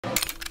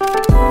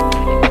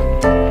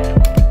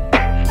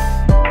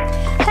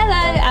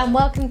and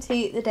welcome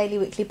to the Daily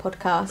Weekly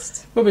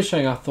podcast. We'll be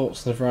sharing our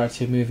thoughts on a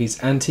variety of movies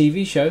and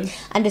TV shows.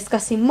 And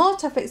discussing more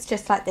topics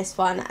just like this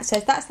one. So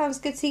if that sounds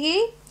good to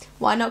you,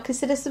 why not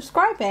consider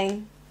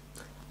subscribing?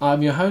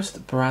 I'm your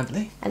host,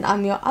 Bradley. And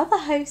I'm your other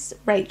host,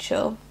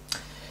 Rachel.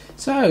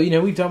 So,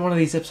 we've done one of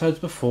these episodes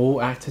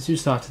before, actors who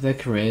started their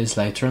careers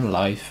later in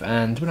life,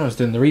 and when I was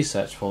doing the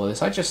research for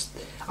this,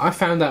 I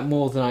found out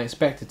more than I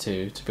expected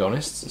to be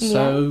honest. Yeah.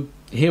 So,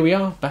 here we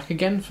are, back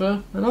again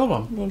for another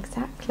one.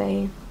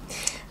 Exactly.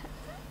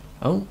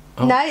 Oh.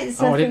 No, it's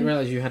I nothing. didn't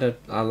realise you had a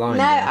line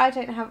No, there. I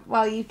don't have...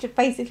 Well, you've just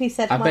basically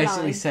said my line. I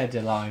basically said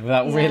your line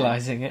without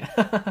realising it.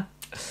 Okay.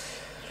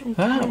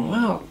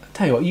 Well, I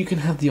tell you what, you can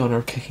have the honour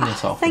of kicking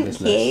us off on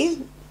this list. Thank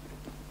you.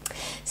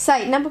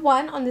 So, number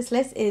one on this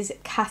list is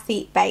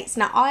Kathy Bates.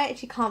 Now, I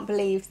actually can't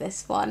believe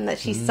this one, that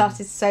she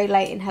started so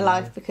late in her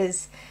life,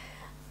 because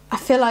I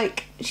feel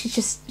like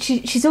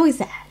she's always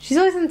there. She's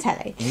always on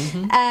telly.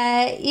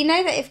 Mm-hmm. You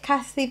know that if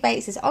Kathy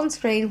Bates is on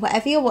screen,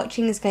 whatever you're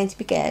watching is going to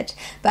be good.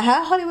 But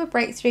her Hollywood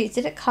breakthrough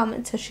didn't come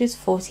until she was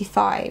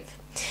 45.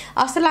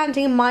 After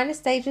landing in minor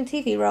stage and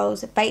TV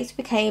roles, Bates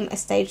became a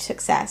stage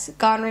success,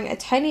 garnering a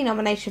Tony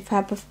nomination for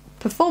her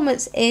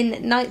performance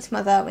in Ninth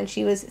Mother when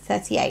she was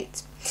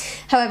 38.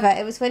 However,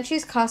 it was when she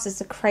was cast as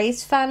a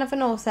crazed fan of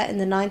an author in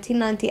the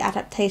 1990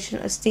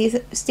 adaptation of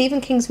Stephen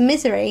King's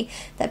Misery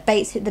that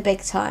Bates hit the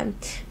big time.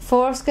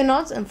 4 Oscar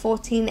nods and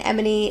 14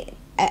 Emmy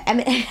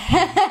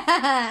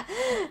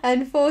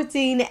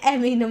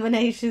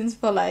nominations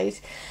followed.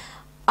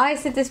 I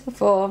said this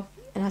before,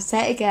 and I'll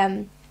say it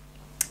again.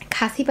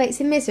 Kathy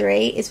Bates in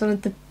Misery is one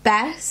of the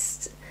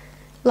best,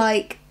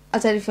 I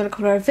don't know if you want to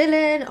call her a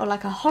villain or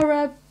like a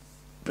horror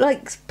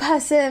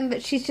person,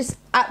 but she's just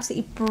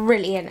absolutely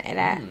brilliant in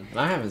it.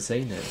 I haven't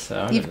seen it,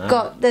 so I don't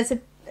know.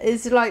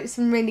 There's like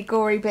some really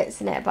gory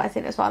bits in it, but I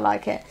think that's why I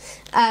like it.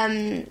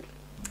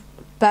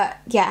 But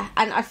yeah,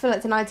 and I feel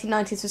like the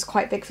 1990s was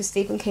quite big for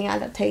Stephen King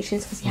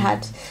adaptations, because he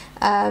had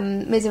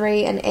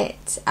Misery and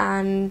It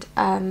and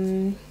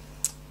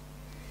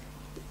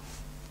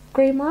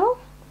Green Mile.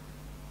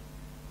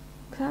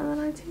 Was that in the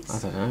 90s? I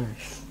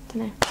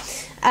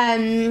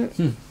don't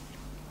know.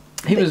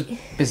 He was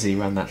busy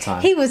around that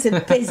time. He was a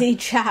busy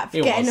chap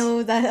getting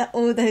was.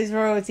 all those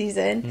royalties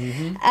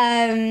in.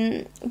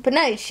 But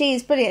no,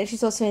 she's brilliant.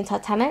 She's also in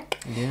Titanic,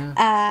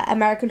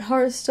 American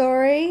Horror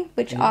Story,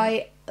 which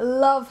I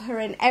love her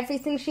in.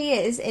 Everything she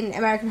is in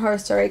American Horror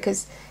Story,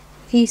 because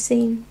have you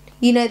seen?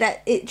 You know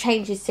that it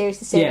changes series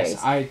to series.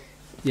 Yes, I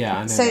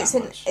know so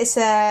that it's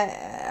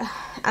a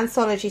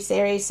anthology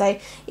series. So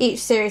each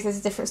series has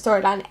a different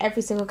storyline.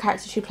 Every single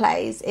character she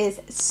plays is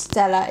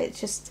stellar.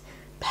 It's just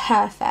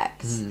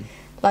perfect.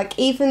 Like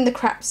even the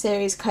crap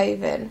series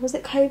Coven, was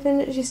it Coven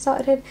that she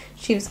started in?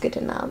 She was good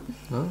in that.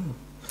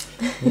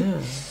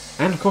 Yeah.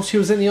 And of course she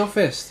was in The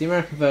Office, the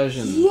American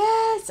version.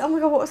 Yes. Oh my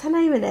god, what was her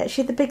name in it?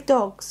 She had the big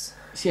dogs.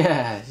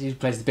 Yeah, she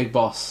plays the big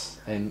boss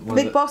in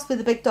boss with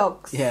the big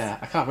dogs. Yeah,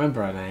 I can't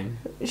remember her name.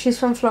 She's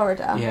from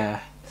Florida.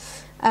 Yeah.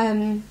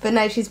 But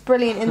no, she's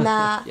brilliant in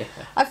that. Yeah.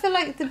 I feel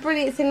like the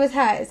brilliant thing with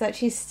her is that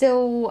she's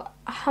still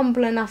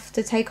humble enough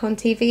to take on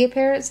TV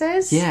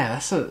appearances.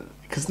 Yeah,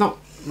 because not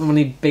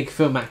many big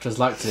film actors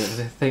like to.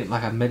 They think,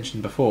 like I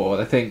mentioned before,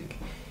 they think,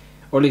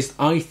 or at least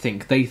I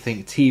think, they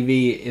think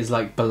TV is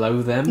like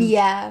below them.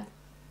 Yeah.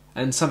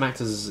 And some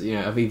actors,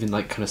 have even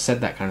kind of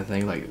said that kind of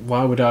thing. Like,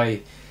 why would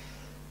I?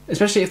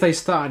 Especially if they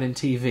started in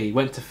TV,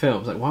 went to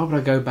films, why would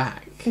I go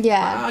back?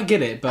 Yeah. I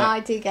get it, but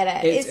I do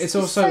get it. It's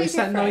also so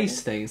that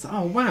nice thing. It's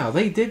oh wow,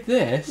 they did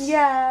this.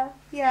 Yeah,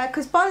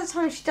 because by the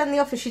time she'd done The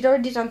Office, she'd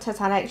already done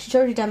Titanic, she'd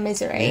already done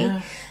Misery.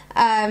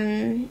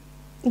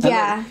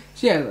 Yeah.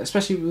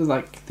 Especially with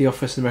The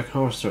Office and American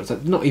Horror Story, it's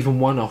not even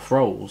one-off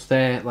roles.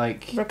 They're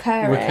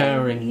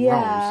recurring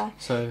roles.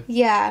 So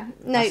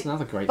that's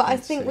another great. But I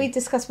think we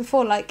discussed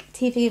before,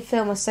 TV and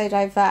film are so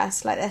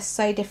diverse, they're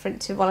so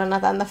different to one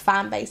another, and the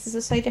fan bases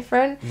are so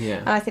different. Yeah.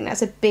 And I think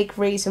that's a big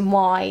reason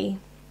why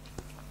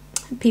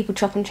people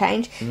chop and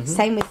change.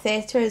 Same with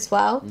theatre as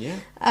well. Yeah.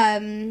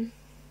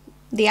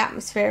 The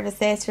atmosphere of a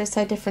theatre is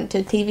so different to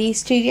a TV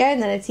studio,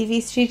 and then a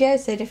TV studio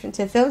is so different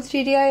to a film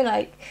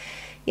studio.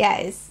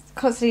 It's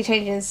constantly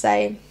changing. So,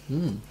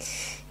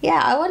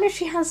 I wonder if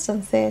she has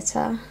done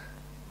theatre.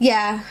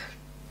 Yeah,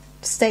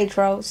 stage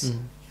roles.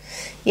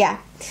 Yeah.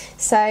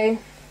 So,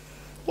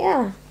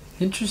 yeah.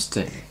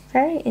 Interesting.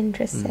 Very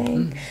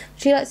interesting.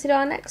 Would you like to do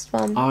our next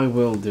one? I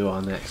will do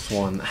our next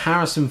one.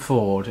 Harrison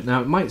Ford.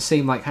 Now, it might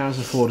seem like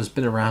Harrison Ford has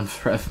been around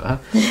forever,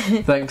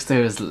 thanks to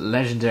his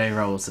legendary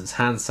roles as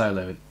Han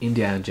Solo in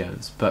Indiana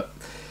Jones, but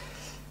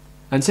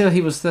until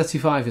he was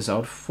 35 years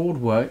old, Ford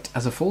worked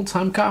as a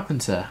full-time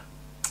carpenter.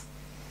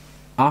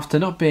 After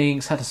not being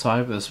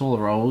satisfied with the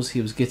smaller roles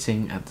he was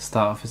getting at the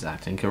start of his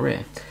acting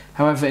career.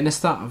 However, in the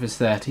start of his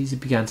 30s, he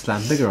began to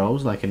land bigger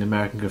roles, like in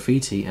American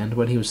Graffiti, and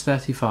when he was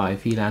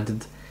 35, he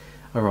landed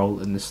a role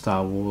in the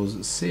Star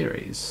Wars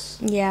series.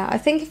 Yeah, I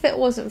think if it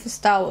wasn't for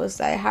Star Wars,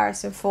 though,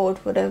 Harrison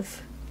Ford would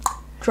have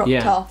dropped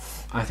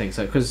off. I think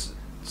so, because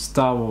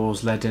Star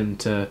Wars led him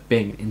to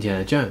being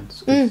Indiana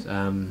Jones.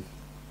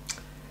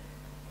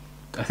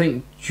 I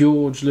think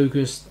George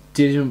Lucas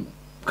didn't,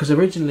 because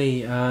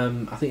originally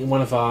I think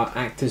one of our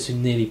actors who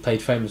nearly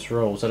played famous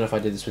roles, I don't know if I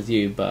did this with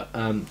you, but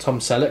Tom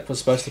Selleck was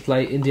supposed to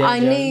play Indiana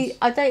Jones.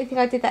 I don't think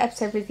I did that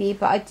episode with you,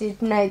 but I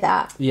did know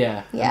that.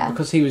 Yeah. Yeah.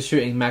 Because he was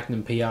shooting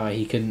Magnum PI,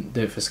 he couldn't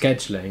do it for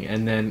scheduling,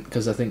 and then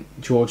because I think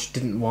George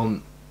didn't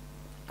want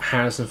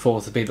Harrison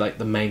Ford to be like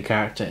the main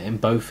character in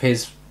both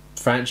his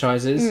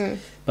franchises,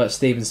 but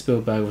Steven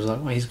Spielberg was like,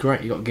 well, he's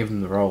great, you got to give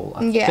him the role.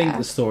 I think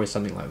the story's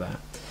something like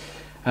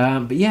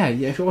that. But yeah,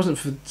 if it wasn't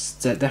for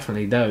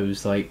definitely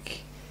those,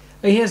 like,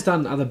 he has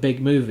done other big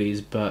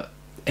movies, but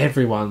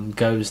everyone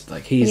goes,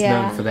 like, he's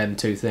known for them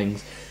two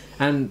things.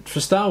 And for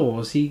Star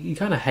Wars, he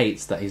kind of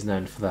hates that he's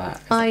known for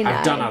that. I know.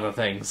 I've done other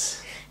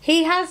things.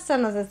 He has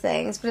done other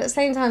things, but at the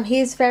same time,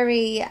 he's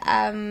very,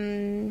 I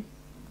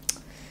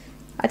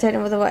don't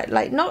know what the word,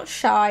 like, not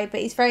shy, but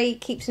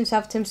keeps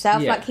himself to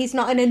himself. Yeah. Like, he's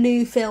not in a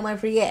new film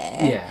every year.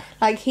 Yeah.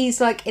 Like,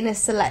 he's, like, in a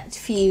select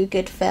few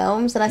good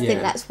films, and I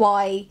think that's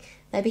why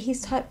maybe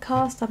he's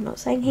typecast. I'm not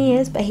saying he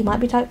is, but he might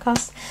be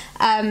typecast.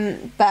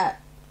 But,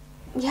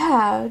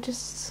 yeah,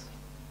 just...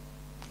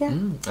 Yeah.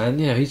 And,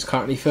 yeah, he's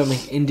currently filming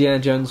Indiana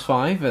Jones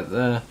 5 at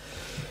the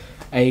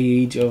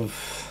age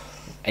of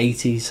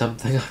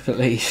 80-something, I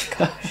believe.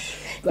 Gosh.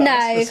 No,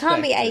 it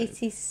can't be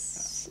 80...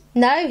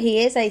 No,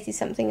 he is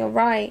 80-something, you're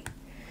right.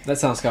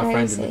 Let's ask our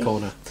friend in the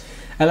corner.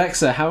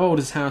 Alexa, how old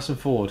is Harrison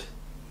Ford?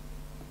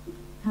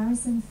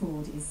 Harrison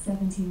Ford is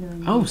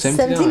 79. Oh,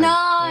 79.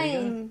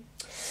 79!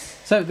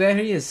 So there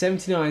he is,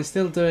 79,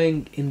 still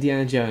doing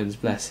Indiana Jones,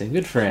 bless him.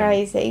 Good for him.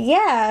 Crazy.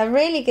 Yeah,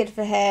 really good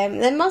for him.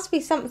 There must be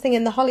something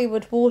in the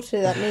Hollywood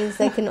water that means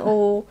they can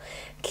all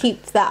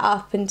keep that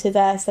up into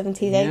their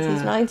 70s,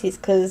 80s, 90s,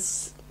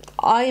 because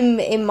I'm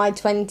in my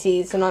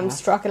 20s and I'm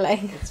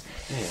struggling.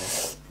 Yeah.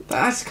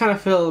 I just kind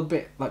of feel a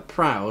bit, like,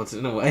 proud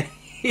in a way.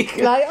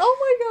 Like, oh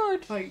my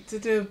god! Like, to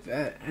do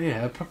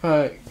a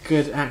proper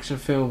good action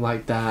film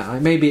like that.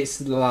 Like, maybe it's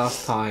the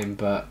last time,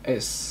 but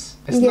it's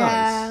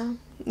nice.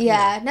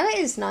 Yeah, no, it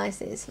is nice.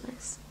 It is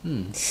nice.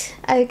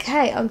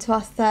 Okay, on to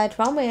our third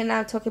one. We are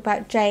now talking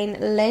about Jane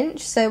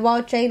Lynch. So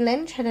while Jane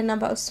Lynch had a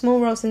number of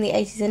small roles in the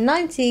 80s and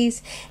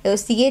 90s, it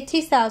was the year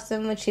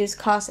 2000 when she was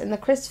cast in the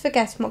Christopher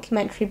Guest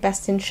mockumentary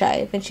Best in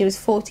Show, when she was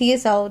 40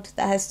 years old,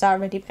 that her star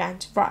really began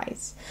to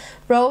rise.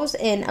 Roles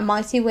in A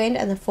Mighty Wind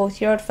and The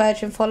 40-Year-Old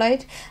Virgin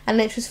followed, and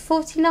Lynch was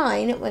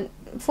 49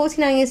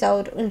 years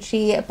old when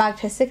she bagged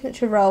her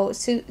signature role,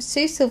 Sue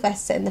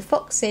Sylvester, in the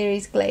Fox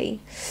series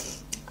Glee.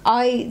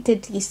 I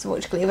used to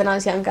watch Glee when I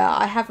was younger.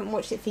 I haven't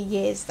watched it for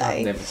years though.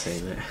 I've never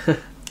seen it.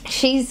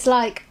 She's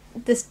like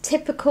this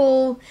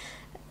typical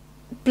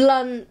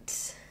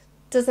blunt,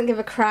 doesn't give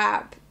a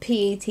crap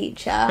PE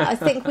teacher. I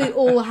think we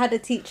all had a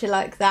teacher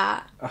like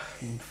that.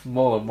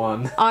 More than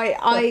one.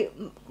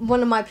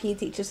 One of my PE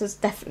teachers was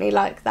definitely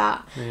like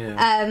that.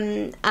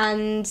 Yeah.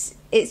 And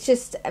it's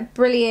just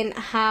brilliant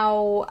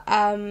how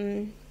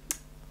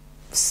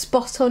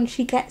spot on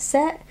she gets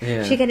it.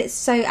 Yeah. She gets it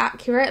so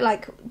accurate,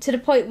 like to the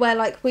point where,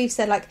 like we've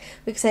said, like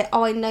we could say,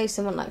 oh, I know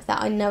someone like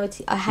that. I know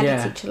I had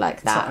a teacher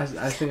like that.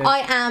 So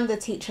I am the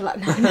teacher like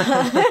no.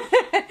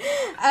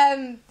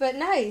 But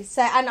no.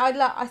 So, and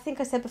I think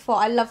I said before,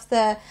 I love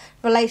the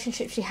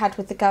relationship she had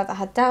with the girl that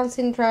had Down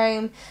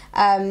syndrome.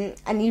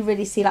 And you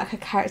really see like her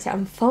character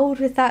unfold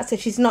with that. So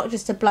she's not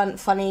just a blunt,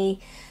 funny,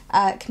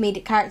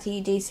 comedic character. You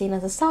do see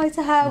another side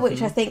to her,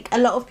 which I think a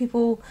lot of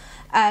people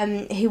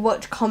who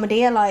watch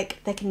comedy are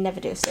like, they can never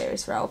do a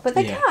serious role, but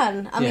they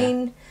can. I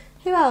mean,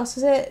 who else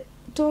was it?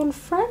 Dawn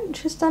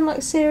French has done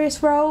like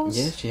serious roles.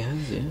 Yeah, she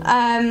has.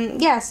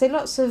 Yeah. So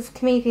lots of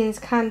comedians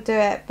can do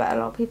it, but a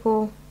lot of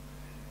people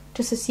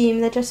just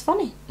assume they're just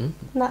funny, and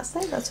that's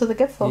it. That's all they're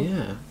good for.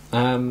 Yeah.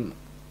 What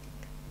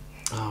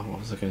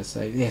was I going to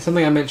say? Yeah,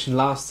 something I mentioned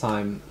last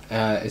time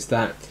is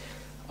that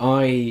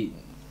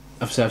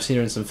obviously I've seen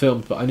her in some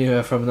films, but I knew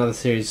her from another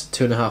series,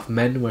 2.5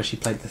 Men, where she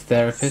played the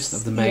therapist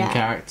of the main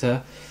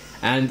character.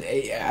 And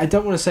I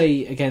don't want to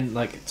say, again,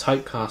 like,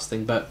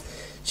 typecasting, but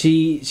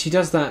she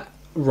does that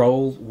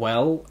role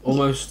well,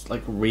 almost,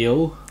 like,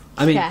 real.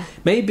 I mean,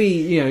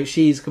 maybe,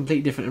 she's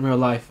completely different in real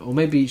life, or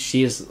maybe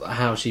she is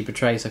how she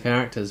portrays her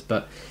characters,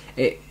 but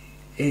it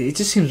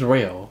just seems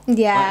real.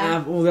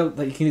 Yeah.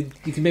 Like, you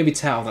can maybe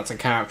tell that's a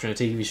character in a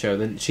TV show,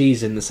 then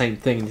she's in the same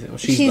thing.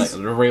 She's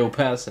like a real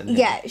person.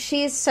 Yeah,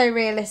 she is so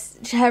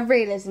realist. Her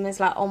realism is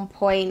like on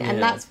point,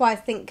 and that's why I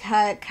think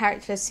her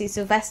character Sue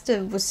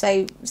Sylvester was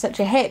such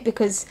a hit,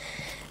 because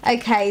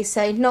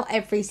so not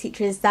every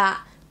teacher is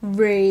that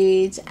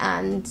rude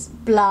and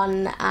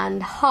blunt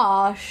and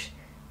harsh,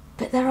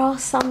 but there are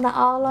some that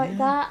are like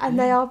that, and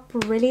they are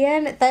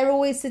brilliant. They're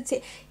always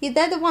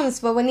they're the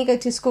ones where when you go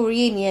to a school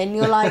reunion,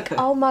 you're like,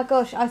 oh my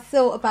gosh, I've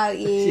thought about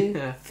you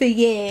for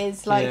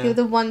years. Like, you're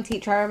the one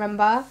teacher I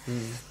remember.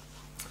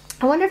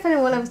 I wonder if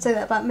anyone will ever say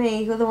that about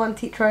me. You're the one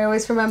teacher I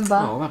always remember.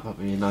 Oh, that might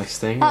be a nice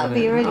thing. That would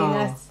be really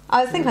nice.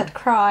 I think I'd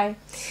cry.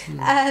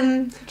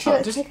 I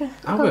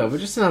will, but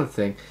just another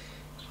thing.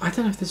 I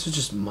don't know if this was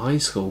just my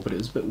school, but it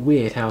was a bit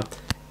weird how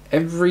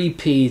every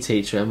PE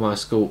teacher in my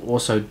school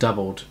also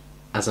doubled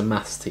as a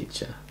maths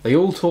teacher. They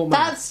all taught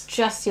maths. That's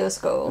just your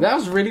school. That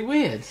was really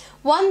weird.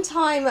 One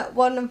time,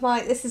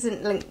 this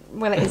isn't linked,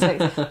 well, it is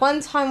linked.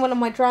 One time, one of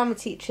my drama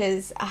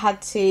teachers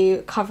had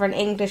to cover an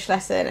English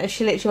lesson, and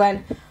she literally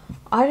went,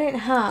 "I don't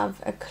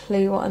have a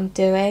clue what I'm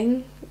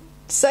doing."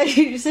 So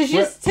she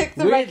just took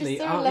the weirdly,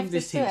 register and our left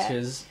English us to it.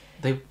 teachers,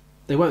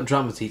 they weren't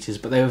drama teachers,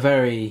 but they were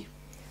very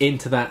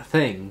into that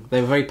thing.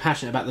 They were very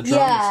passionate about the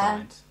drama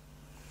side.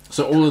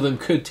 So all of them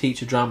could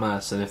teach a drama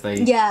lesson if they...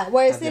 Yeah,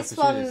 whereas had the this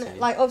one, opportunity.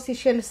 like, obviously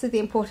she understood the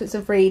importance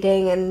of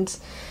reading and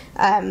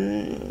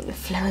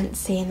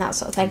fluency and that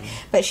sort of thing.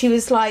 But she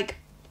was like,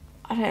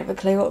 "I don't have a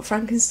clue what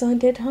Frankenstein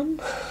did, hun."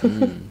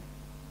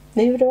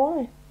 Neither do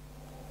I.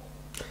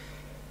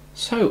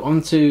 So,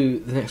 on to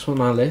the next one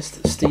on our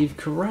list, Steve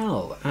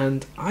Carell.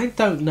 And I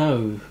don't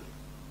know...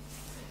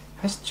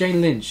 Has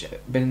Jane Lynch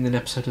been in an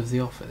episode of The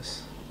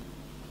Office?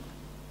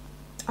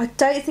 I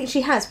don't think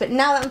she has, but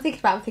now that I'm thinking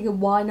about it, I'm thinking,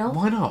 why not?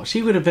 Why not?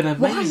 She would have been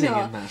amazing Why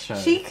not? in that show.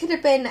 She could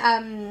have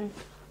been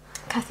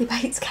Kathy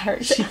Bates'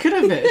 character. She could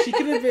have been. She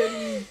could have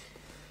been...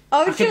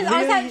 I was really-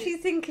 actually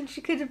thinking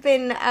she could have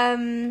been,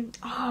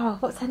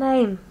 what's her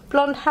name?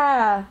 Blonde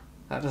hair.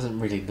 That doesn't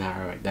really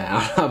narrow it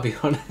down, I'll be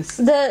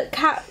honest. The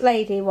cat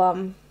lady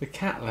one The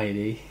cat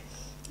lady.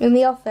 in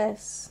The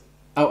Office.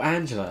 Oh,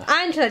 Angela.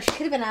 Angela, she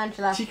could have been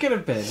Angela. She could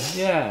have been,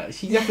 yeah.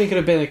 She definitely could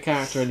have been a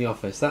character in The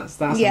Office. That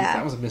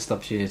was a missed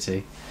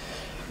opportunity.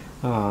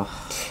 Oh.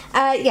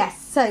 Yes,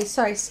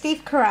 sorry,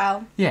 Steve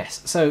Carell.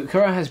 Yes, so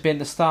Carell has been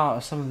the star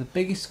of some of the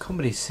biggest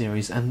comedy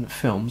series and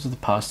films of the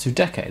past 2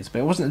 decades, but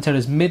it wasn't until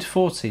his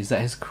mid-40s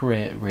that his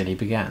career really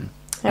began.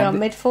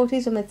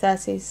 Mid-40s or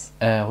mid-30s?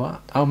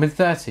 What? Oh,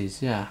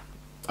 mid-30s, yeah.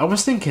 I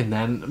was thinking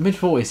then,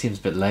 mid-40s seems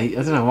a bit late.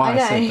 I don't know why I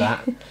said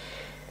that.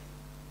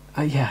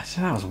 Yeah,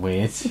 so that was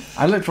weird.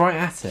 I looked right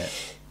at it.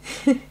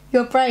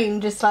 Your brain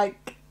just,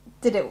 like,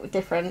 did it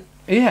different.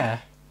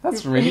 Yeah,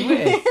 that's really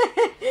weird.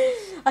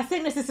 I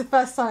think this is the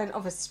first sign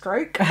of a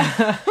stroke.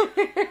 I'm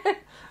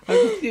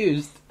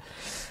confused.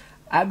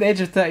 At the age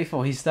of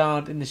 34, he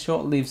starred in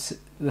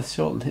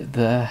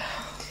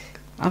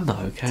I'm not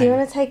okay. Do you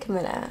want to take a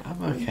minute?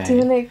 I'm okay. Do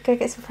you want to go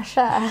get some fresh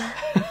air?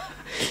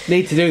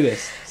 Need to do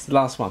this. It's the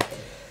last one.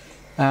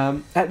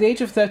 At the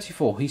age of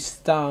 34, he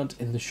starred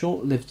in the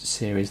short-lived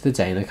series The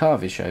Dana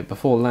Carvey Show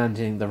before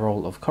landing the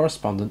role of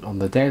correspondent on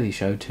The Daily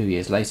Show 2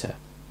 years later.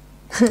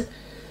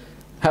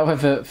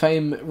 However,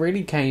 fame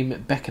really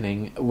came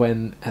beckoning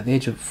when, at the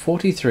age of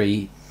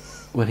 43,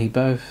 when he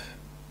both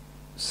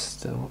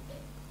starred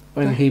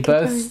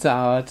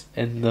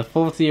in the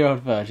 40-year-old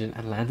version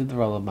and landed the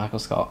role of Michael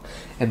Scott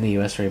in the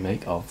US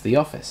remake of The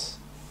Office.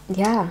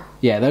 Yeah.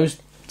 Yeah, those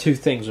 2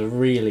 things were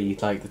really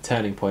like the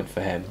turning point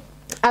for him.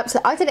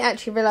 Absolutely. I didn't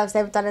actually realise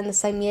they were done in the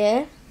same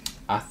year.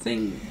 I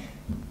think...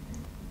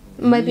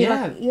 Maybe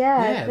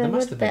yeah, there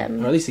must have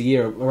been. Or at least a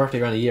year, or roughly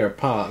around a year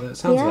apart. That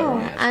sounds about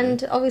right, actually.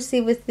 And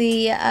obviously with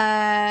the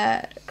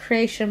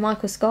creation of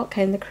Michael Scott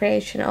came the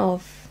creation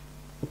of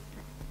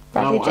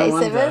Bradley J.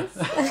 Simmons.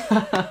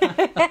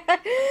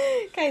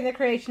 Came the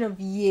creation of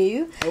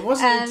you. It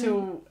wasn't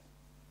until...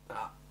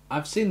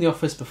 I've seen The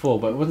Office before,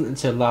 but it wasn't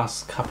until the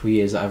last couple of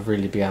years that I've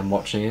really began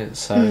watching it.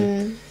 So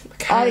the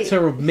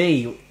character of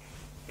me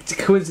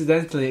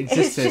coincidentally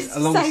existed it's just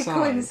alongside. so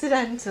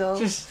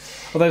coincidental.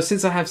 Although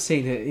since I have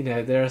seen it, you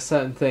know, there are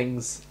certain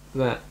things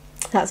that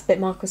that's a bit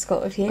Michael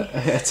Scott of you.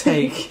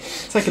 take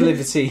a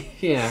liberty,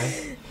 yeah.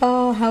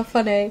 Oh, how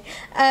funny!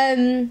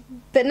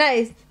 But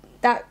no,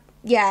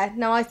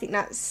 I think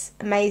that's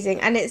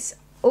amazing, and it's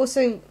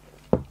also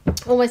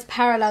almost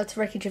parallel to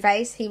Ricky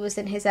Gervais. He was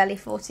in his early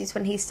 40s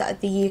when he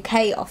started the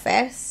UK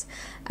office,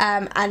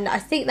 and I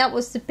think that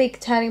was the big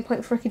turning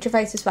point for Ricky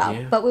Gervais as well.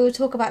 Yeah. But we will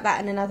talk about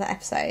that in another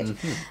episode.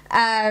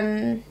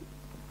 Mm-hmm.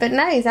 But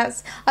no,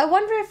 I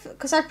wonder if,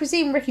 because I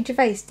presume Ricky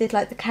Gervais did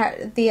like the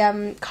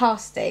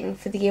casting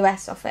for the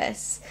US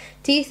office.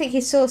 Do you think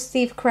he saw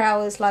Steve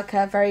Carell as like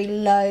a very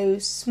low,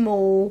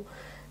 small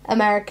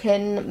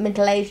American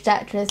middle-aged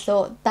actor and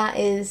thought that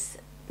is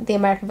the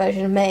American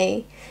version of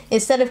me,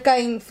 instead of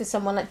going for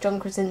someone like John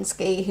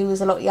Krasinski who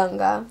was a lot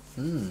younger?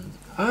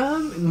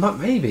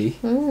 Maybe.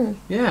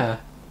 Yeah.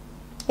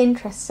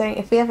 Interesting.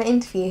 If we ever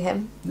interview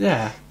him,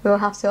 Yeah. we'll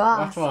have to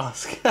ask. We'll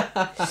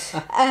have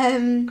to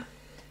ask.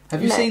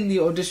 Have you seen the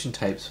audition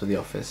tapes for The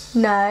Office?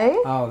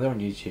 No. Oh, they're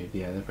on YouTube.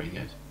 Yeah, they're pretty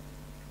good.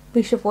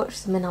 We should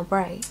watch them in our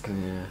break.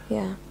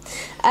 Yeah.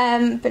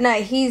 Yeah. But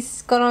no,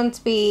 he's gone on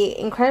to be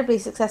incredibly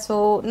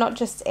successful, not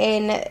just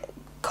in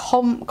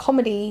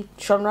comedy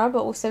genre,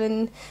 but also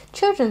in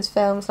children's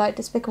films like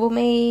Despicable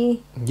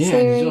Me. Yeah,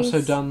 series. and he's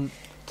also done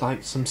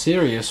like some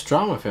serious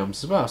drama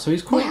films as well. So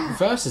he's quite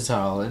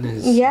versatile in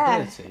his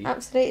ability.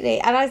 Absolutely.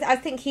 And I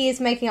think he is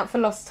making up for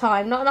lost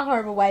time, not in a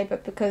horrible way,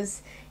 but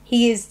because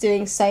he is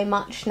doing so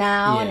much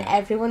now, and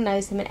everyone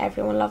knows him and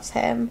everyone loves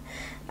him.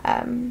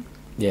 I'd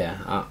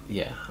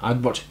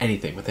watch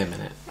anything with him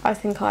in it. I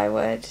think I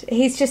would.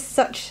 He's just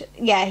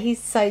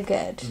he's so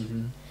good.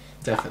 Mm-hmm.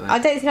 Definitely. I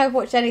don't think I've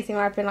watched anything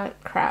where I've been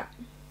like, crap.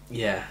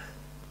 Yeah.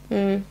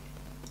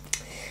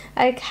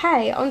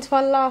 Okay, on to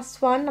our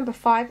last one. Number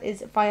 5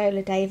 is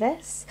Viola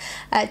Davis.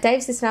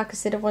 Davis is now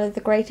considered one of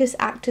the greatest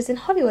actors in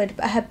Hollywood,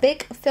 but her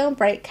big film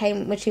break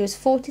came when she was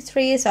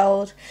 43 years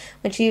old,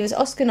 when she was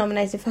Oscar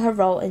nominated for her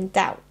role in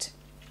Doubt.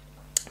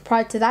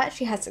 Prior to that,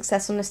 she had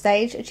success on the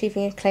stage,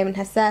 achieving acclaim in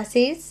her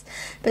 30s.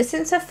 But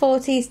since her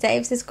 40s,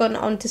 Davis has gone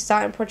on to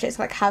star in projects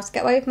like How to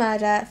Get Away with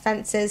Murder,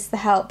 Fences, The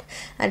Help,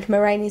 and Ma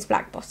Rainey's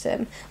Black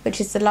Bottom,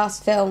 which is the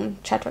last film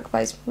Chadwick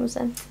Boseman was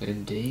in.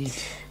 Indeed.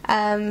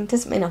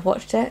 Doesn't mean I've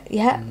watched it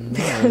yet,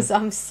 because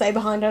I'm so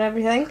behind on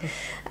everything.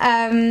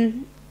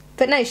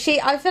 But no, I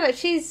feel like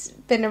she's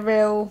been a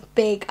real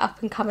big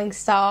up-and-coming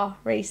star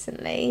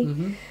recently.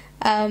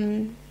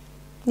 Mm-hmm.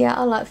 Yeah,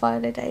 I like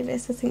Viola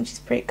Davis. I think she's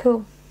pretty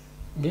cool.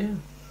 Yeah.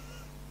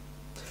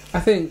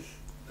 I think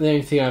the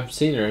only thing I've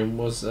seen her in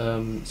was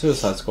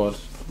Suicide Squad,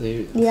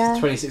 the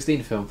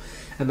 2016 film,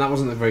 and that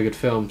wasn't a very good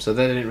film, so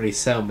they didn't really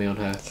sell me on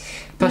her.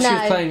 But she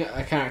was playing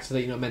a character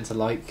that you're not meant to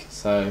like,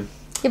 so...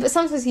 Yeah, but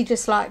sometimes you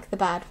just like the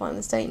bad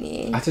ones, don't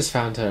you? I just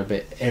found her a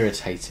bit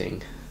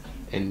irritating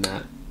in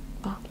that.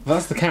 Oh. Well,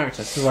 that's the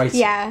character, it's the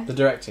writing, the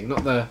directing,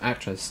 not the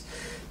actress.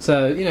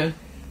 So, you know,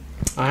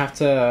 I have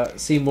to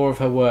see more of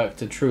her work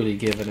to truly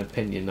give an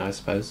opinion, I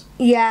suppose.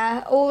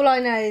 Yeah, all I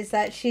know is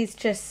that she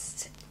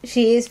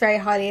is very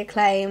highly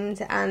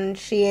acclaimed, and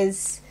she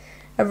is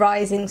a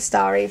rising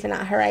star even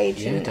at her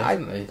age. Yeah, and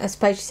definitely. I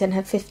suppose she's in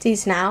her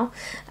 50s now.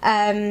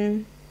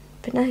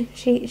 But no,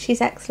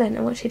 she's excellent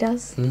at what she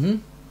does. Mm-hmm.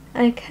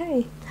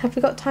 Okay, have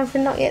we got time for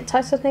not yet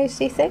titled news,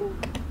 do you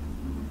think?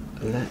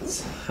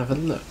 Let's have a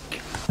look.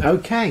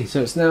 Okay,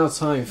 so it's now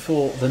time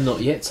for the not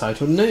yet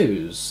titled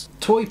news.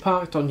 Toy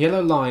parked on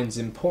yellow lines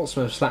in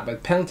Portsmouth slapped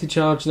with penalty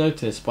charge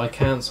notice by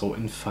council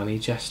in funny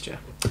gesture.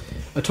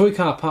 A toy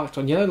car parked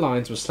on yellow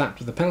lines was slapped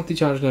with a penalty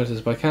charge notice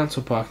by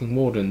council parking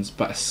wardens,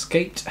 but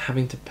escaped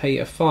having to pay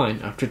a fine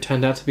after it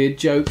turned out to be a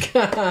joke.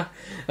 That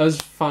was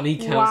funny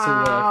council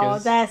workers. Wow,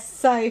 they're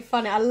so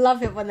funny. I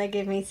love it when they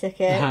give me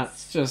tickets.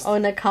 That's just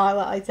on a car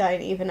that I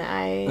don't even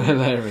own.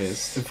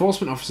 Hilarious.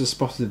 Enforcement officers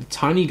spotted a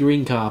tiny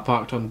green car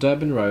parked on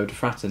Durban Road,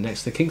 Fratton,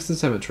 next to Kingston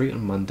Cemetery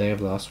on Monday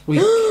of last week.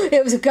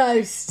 It was a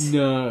ghost.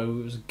 No,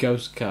 it was a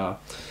ghost car.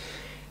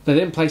 They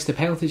then placed a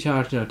penalty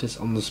charge notice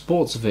on the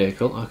sports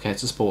vehicle. Okay,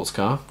 it's a sports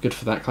car. Good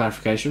for that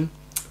clarification.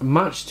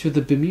 Much to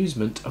the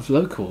bemusement of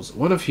locals,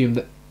 one of whom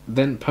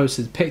then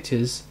posted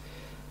pictures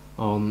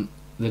on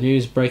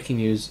the Breaking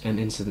News and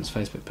Incidents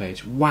Facebook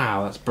page.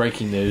 Wow, that's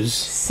breaking news.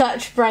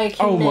 Such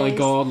breaking news. Oh my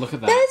god, look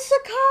at that. There's the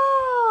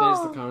car!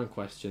 There's the car in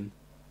question.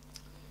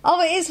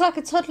 Oh, it is like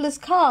a toddler's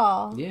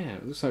car. Yeah,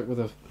 it looks like with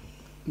a...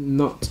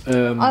 not...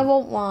 I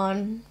want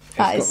one.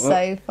 That is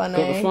so funny.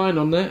 Got the fine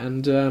on there,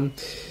 and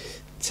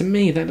to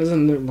me that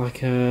doesn't look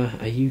like a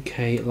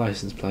UK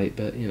licence plate,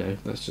 but you know,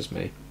 that's just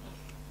me.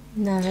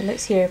 No, it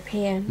looks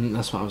European.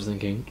 That's what I was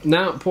thinking.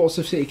 Now,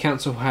 Portsmouth City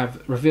Council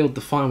have revealed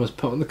the fine was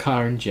put on the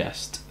car in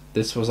jest.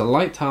 This was a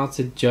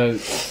light-hearted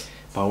joke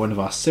by one of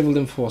our civil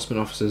enforcement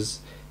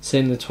officers,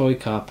 seeing the toy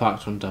car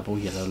parked on double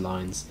yellow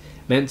lines,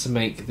 meant to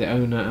make the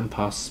owner and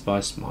passers-by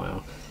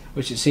smile,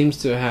 which it seems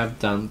to have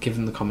done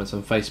given the comments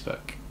on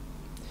Facebook.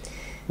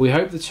 We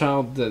hope the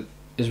child that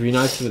is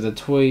reunited with a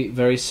toy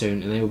very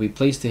soon, and they will be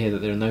pleased to hear that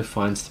there are no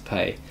fines to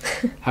pay.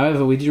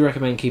 However, we do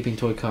recommend keeping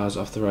toy cars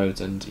off the roads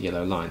and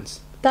yellow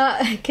lines.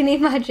 Can you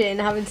imagine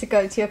having to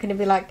go to York and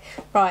be like,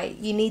 right,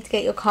 you need to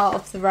get your car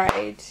off the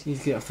road. You need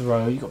to get off the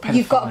road.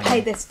 You've got to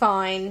pay this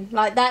fine.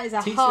 Like, that is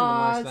a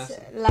hard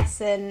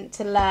lesson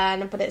to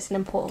learn, but it's an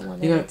important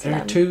one. You know,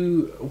 there are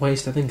two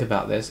ways to think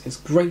about this. It's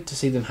great to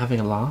see them having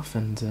a laugh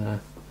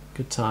and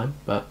good time,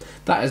 but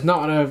that is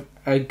not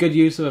a good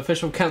use of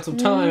official council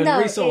time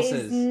and resources.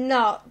 It is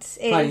not.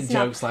 Playing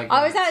jokes like that.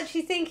 I was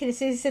actually thinking, as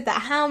soon as you said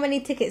that, how many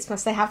tickets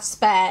must they have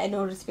spare in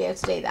order to be able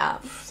to do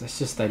that? It's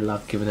just they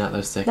love giving out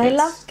those tickets. They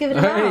love giving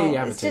them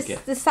out. It's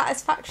just the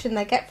satisfaction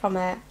they get from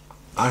it.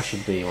 I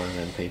should be one of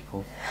them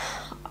people.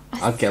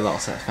 I'd get a lot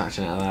of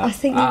satisfaction out of that. I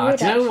think you would,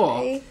 do you know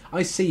what?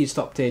 I see you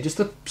stopped here, just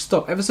to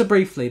stop ever so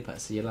briefly, but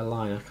it's a yellow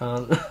line. I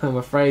can't. I'm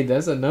afraid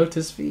there's a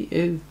notice for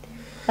you.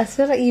 I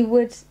feel like you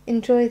would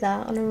enjoy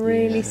that on a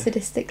really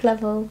sadistic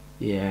level.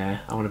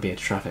 Yeah, I want to be a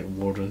traffic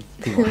warden.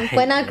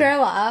 When I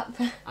grow up.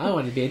 I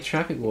want to be a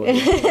traffic warden. I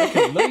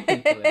can annoy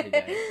people every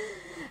day.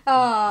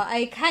 Oh,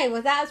 okay.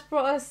 Well, that's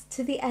brought us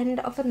to the end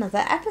of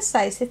another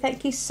episode. So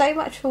thank you so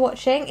much for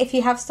watching. If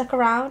you have stuck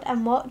around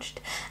and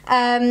watched,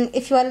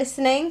 if you are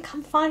listening,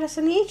 come find us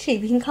on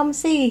YouTube. You can come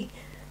see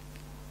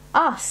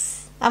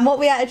us and what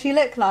we actually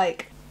look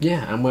like.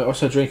 Yeah, and we're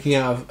also drinking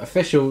out of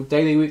official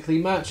Daily Weekly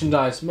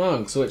merchandise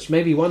mugs, which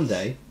maybe one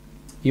day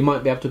you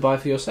might be able to buy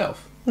for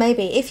yourself.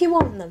 Maybe, if you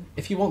want them.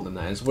 If you want them,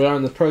 that is. We are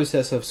in the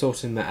process of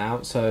sorting that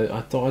out, so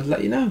I thought I'd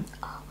let you know.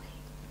 Are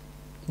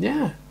we?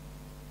 Yeah.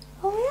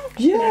 Are we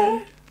actually?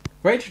 Yeah.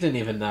 Rachel didn't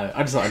even know.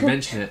 I just thought I'd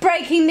mention it.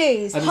 Breaking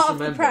news, half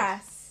the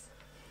press.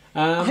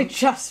 I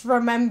just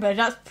remembered.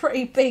 That's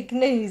pretty big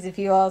news, if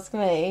you ask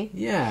me.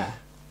 Yeah.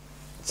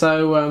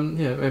 So,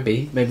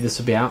 maybe this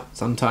will be out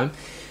sometime.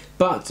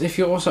 But if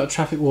you're also a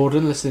traffic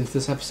warden listening to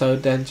this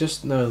episode, then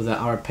just know that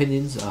our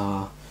opinions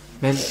are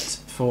meant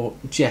for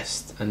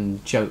jest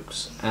and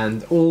jokes,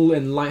 and all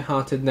in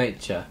light-hearted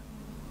nature.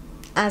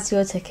 As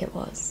your ticket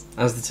was.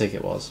 As the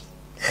ticket was.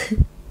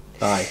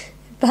 Bye.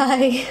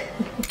 Bye.